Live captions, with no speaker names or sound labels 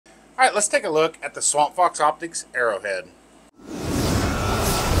Alright, let's take a look at the Swampfox Optics Arrowhead.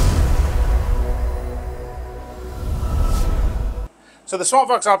 So the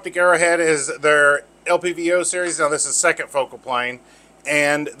Swampfox Optic Arrowhead is their LPVO series. Now this is second focal plane.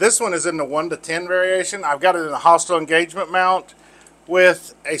 And this one is in the 1:10 variation. I've got it in a hostile engagement mount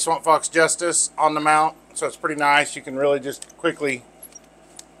with a Swampfox Justice on the mount. So it's pretty nice. You can really just quickly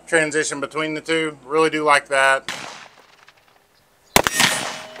transition between the two. Really do like that.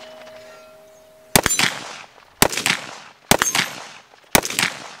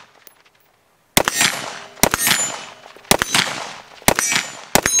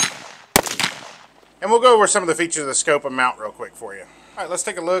 And we'll go over some of the features of the scope and mount real quick for you. Alright, let's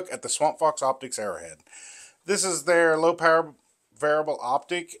take a look at the Swampfox Optics Arrowhead. This is their low power variable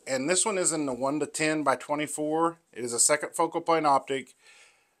optic, and this one is in the 1:10 by 24. It is a second focal plane optic.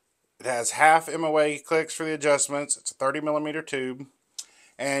 It has half MOA clicks for the adjustments. It's a 30mm tube.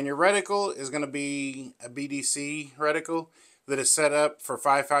 And your reticle is going to be a BDC reticle that is set up for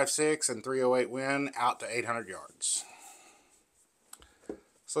 5.56 and 308 wind out to 800 yards.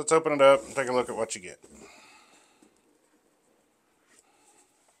 So let's open it up and take a look at what you get.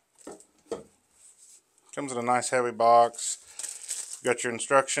 Comes in a nice heavy box. You've got your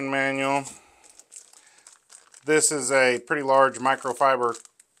instruction manual. This is a pretty large microfiber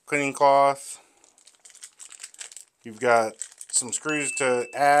cleaning cloth. You've got some screws to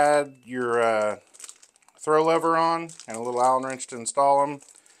add your throw lever on and a little Allen wrench to install them.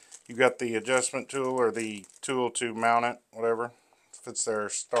 You've got the adjustment tool or the tool to mount it, whatever. It's their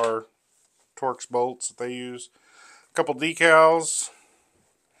Star Torx bolts that they use. A couple decals.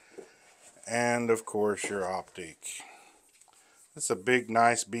 And of course your optic. It's a big,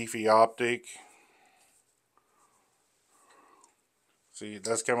 nice, beefy optic. See, it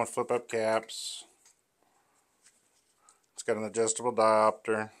does come with flip-up caps. It's got an adjustable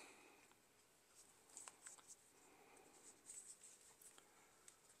diopter.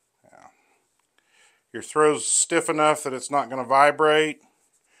 Your throw's stiff enough that it's not going to vibrate,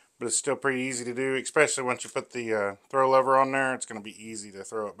 but it's still pretty easy to do, especially once you put the throw lever on there. It's going to be easy to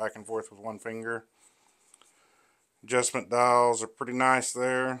throw it back and forth with one finger. Adjustment dials are pretty nice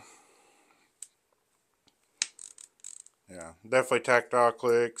there. Yeah, definitely tactile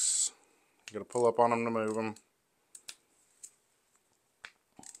clicks. You got to pull up on them to move them.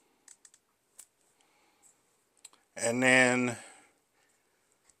 And then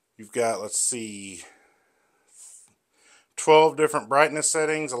you've got, let's see, 12 different brightness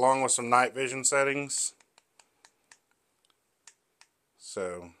settings along with some night vision settings.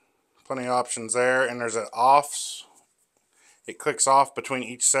 So plenty of options there. And there's an offs. It clicks off between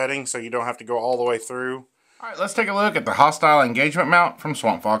each setting so you don't have to go all the way through. Alright, let's take a look at the hostile engagement mount from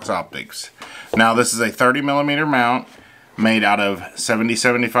Swampfox Optics. Now this is a 30mm mount made out of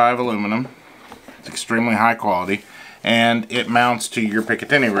 7075 aluminum. It's extremely high quality. And it mounts to your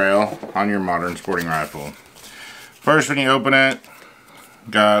Picatinny rail on your modern sporting rifle. First, when you open it,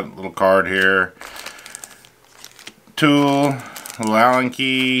 got a little card here, tool, a little Allen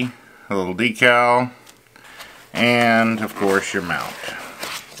key, a little decal, and of course your mount.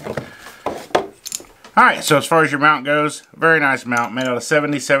 Alright, so as far as your mount goes, very nice mount made out of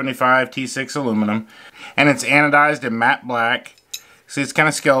 7075 T6 aluminum, and it's anodized in matte black. See, it's kind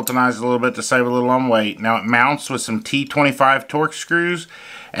of skeletonized a little bit to save a little on weight. Now it mounts with some T25 Torx screws,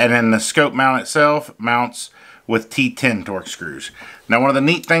 and then the scope mount itself mounts with T10 Torx screws. Now one of the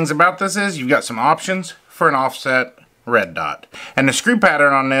neat things about this is you've got some options for an offset red dot. And the screw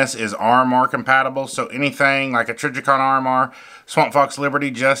pattern on this is RMR compatible, so anything like a Trijicon RMR, Swampfox Liberty,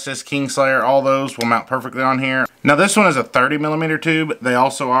 Justice, Kingslayer, all those will mount perfectly on here. Now this one is a 30mm tube. They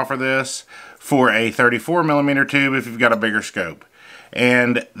also offer this for a 34mm tube if you've got a bigger scope.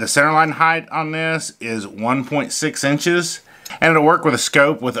 And the centerline height on this is 1.6 inches. And it'll work with a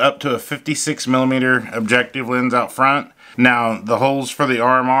scope with up to a 56mm objective lens out front. Now, the holes for the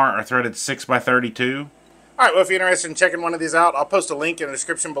RMR are threaded 6x32. Alright, well if you're interested in checking one of these out, I'll post a link in the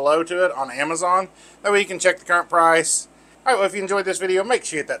description below to it on Amazon. That way you can check the current price. Alright, well if you enjoyed this video, make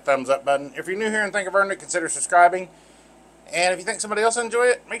sure you hit that thumbs up button. If you're new here and think I've earned it, consider subscribing. And if you think somebody else will enjoy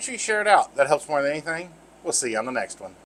it, make sure you share it out. That helps more than anything. We'll see you on the next one.